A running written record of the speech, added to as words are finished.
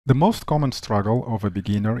The most common struggle of a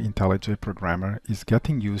beginner IntelliJ programmer is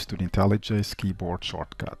getting used to the IntelliJ's keyboard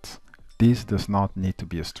shortcuts. This does not need to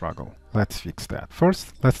be a struggle. Let's fix that.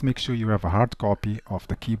 First, let's make sure you have a hard copy of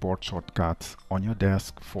the keyboard shortcuts on your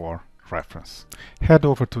desk for reference. Head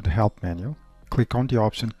over to the Help menu, click on the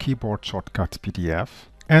option Keyboard Shortcuts PDF,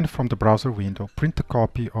 and from the browser window, print a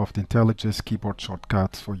copy of the IntelliJ's keyboard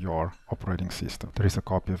shortcuts for your operating system. There is a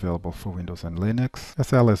copy available for Windows and Linux,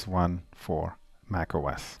 as well as one for Mac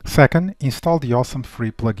OS. Second, install the awesome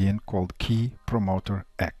free plugin called Key Promoter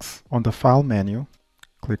X. On the File menu,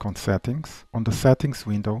 click on Settings. On the Settings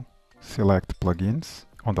window, select Plugins.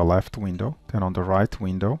 On the left window, then on the right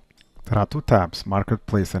window, there are two tabs,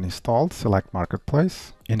 Marketplace and Installed. Select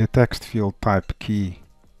Marketplace. In the text field, type Key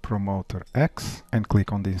Promoter X and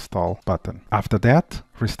click on the Install button. After that,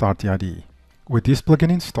 restart the IDE. With this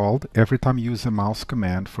plugin installed, every time you use a mouse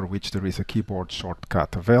command for which there is a keyboard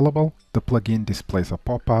shortcut available, the plugin displays a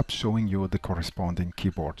pop-up showing you the corresponding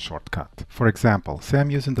keyboard shortcut. For example, say I'm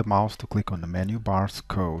using the mouse to click on the menu bar's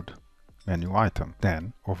code menu item,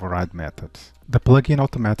 then override methods. The plugin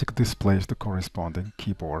automatically displays the corresponding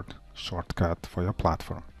keyboard shortcut for your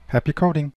platform. Happy coding!